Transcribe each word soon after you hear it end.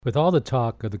With all the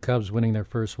talk of the Cubs winning their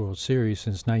first World Series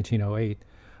since 1908,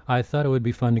 I thought it would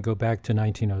be fun to go back to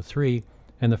 1903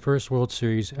 and the first World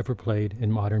Series ever played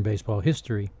in modern baseball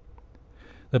history.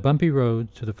 The bumpy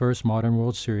road to the first modern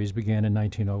World Series began in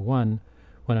 1901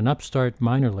 when an upstart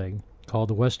minor league, called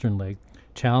the Western League,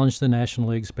 challenged the National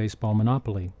League's baseball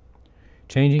monopoly.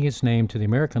 Changing its name to the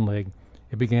American League,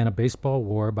 it began a baseball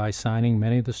war by signing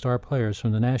many of the star players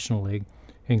from the National League,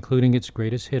 including its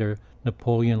greatest hitter,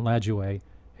 Napoleon Lajoie,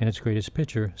 and its greatest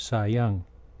pitcher, Cy Young.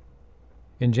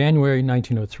 In January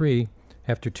 1903,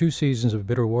 after 2 seasons of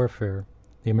bitter warfare,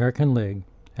 the American League,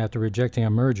 after rejecting a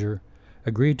merger,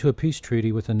 agreed to a peace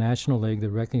treaty with the National League that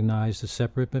recognized the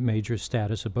separate but major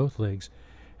status of both leagues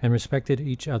and respected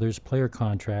each other's player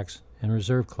contracts and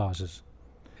reserve clauses.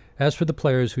 As for the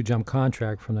players who jumped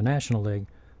contract from the National League,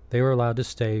 they were allowed to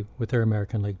stay with their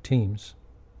American League teams.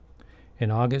 In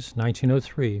August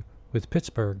 1903, with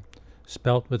Pittsburgh,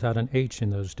 spelt without an H in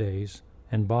those days,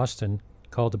 and Boston,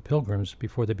 called the Pilgrims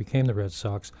before they became the Red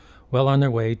Sox, well on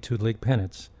their way to league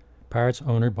pennants, Pirates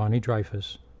owner Barney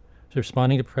Dreyfuss,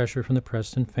 responding to pressure from the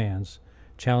press and fans,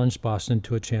 challenged Boston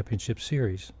to a championship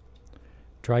series.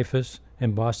 Dreyfuss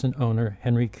and Boston owner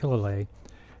Henry Killalay,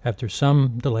 after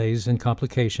some delays and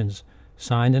complications,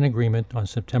 signed an agreement on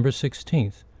September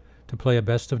 16th to play a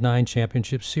best-of-9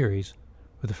 championship series,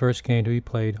 with the first game to be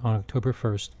played on October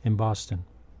 1st in Boston.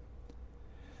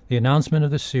 The announcement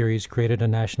of the series created a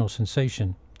national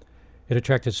sensation. It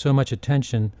attracted so much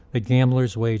attention that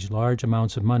gamblers waged large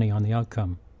amounts of money on the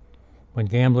outcome. When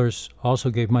gamblers also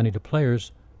gave money to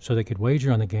players so they could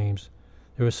wager on the games,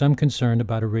 there was some concern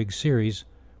about a rigged series,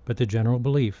 but the general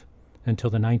belief, until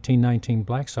the 1919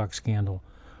 Black Sox scandal,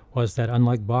 was that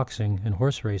unlike boxing and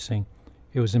horse racing,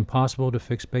 it was impossible to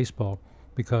fix baseball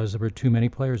because there were too many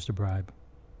players to bribe.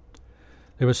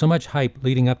 There was so much hype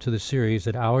leading up to the series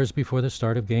that hours before the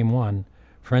start of Game 1,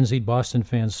 frenzied Boston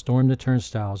fans stormed the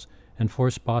turnstiles and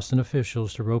forced Boston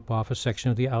officials to rope off a section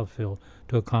of the outfield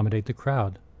to accommodate the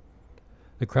crowd.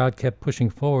 The crowd kept pushing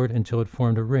forward until it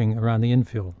formed a ring around the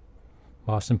infield.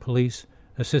 Boston police,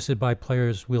 assisted by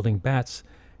players wielding bats,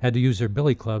 had to use their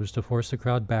billy clubs to force the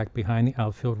crowd back behind the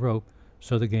outfield rope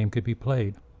so the game could be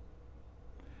played.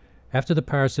 After the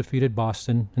Pirates defeated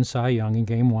Boston and Cy Young in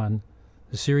Game 1,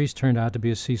 the series turned out to be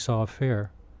a seesaw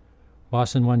affair.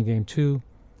 Boston won Game 2,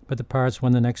 but the Pirates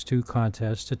won the next 2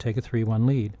 contests to take a 3-1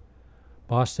 lead.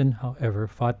 Boston, however,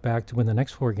 fought back to win the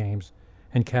next 4 games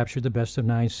and captured the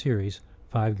best-of-9 series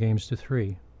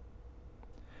 5-3.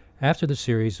 After the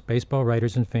series, baseball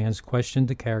writers and fans questioned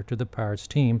the character of the Pirates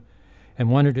team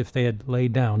and wondered if they had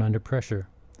laid down under pressure.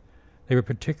 They were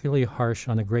particularly harsh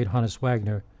on the great Honus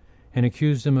Wagner and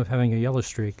accused him of having a yellow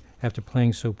streak after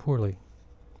playing so poorly.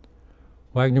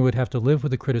 Wagner would have to live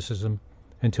with the criticism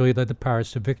until he led the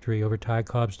Pirates to victory over Ty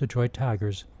Cobb's Detroit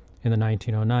Tigers in the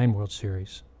 1909 World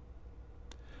Series.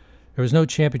 There was no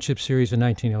championship series in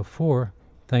 1904,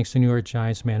 thanks to New York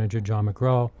Giants manager John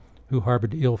McGraw, who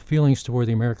harbored ill feelings toward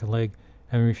the American League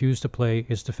and refused to play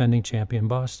its defending champion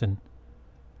Boston.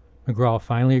 McGraw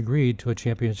finally agreed to a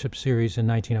championship series in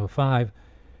 1905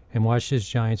 and watched his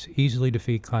Giants easily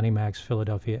defeat Connie Mack's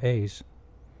Philadelphia A's.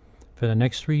 For the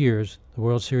next 3 years, the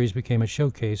World Series became a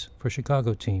showcase for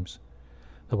Chicago teams.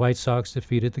 The White Sox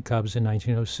defeated the Cubs in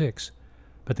 1906,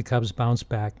 but the Cubs bounced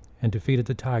back and defeated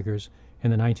the Tigers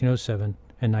in the 1907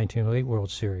 and 1908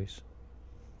 World Series.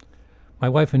 My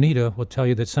wife Anita will tell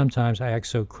you that sometimes I act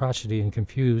so crotchety and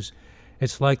confused,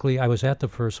 it's likely I was at the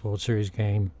first World Series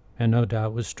game and no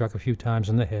doubt was struck a few times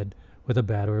in the head with a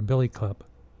bat or a billy club.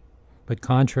 But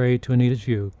contrary to Anita's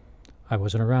view, I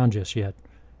wasn't around just yet,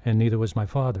 and neither was my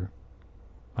father.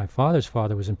 My father's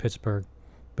father was in Pittsburgh,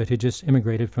 but he just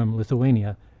immigrated from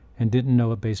Lithuania and didn't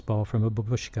know a baseball from a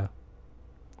babushka.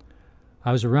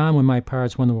 I was around when my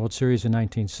Pirates won the World Series in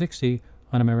 1960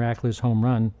 on a miraculous home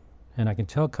run, and I can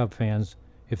tell Cub fans,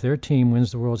 if their team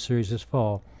wins the World Series this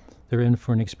fall, they're in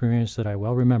for an experience that I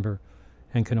well remember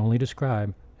and can only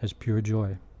describe as pure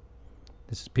joy.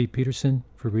 This is Pete Peterson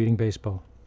for Reading Baseball.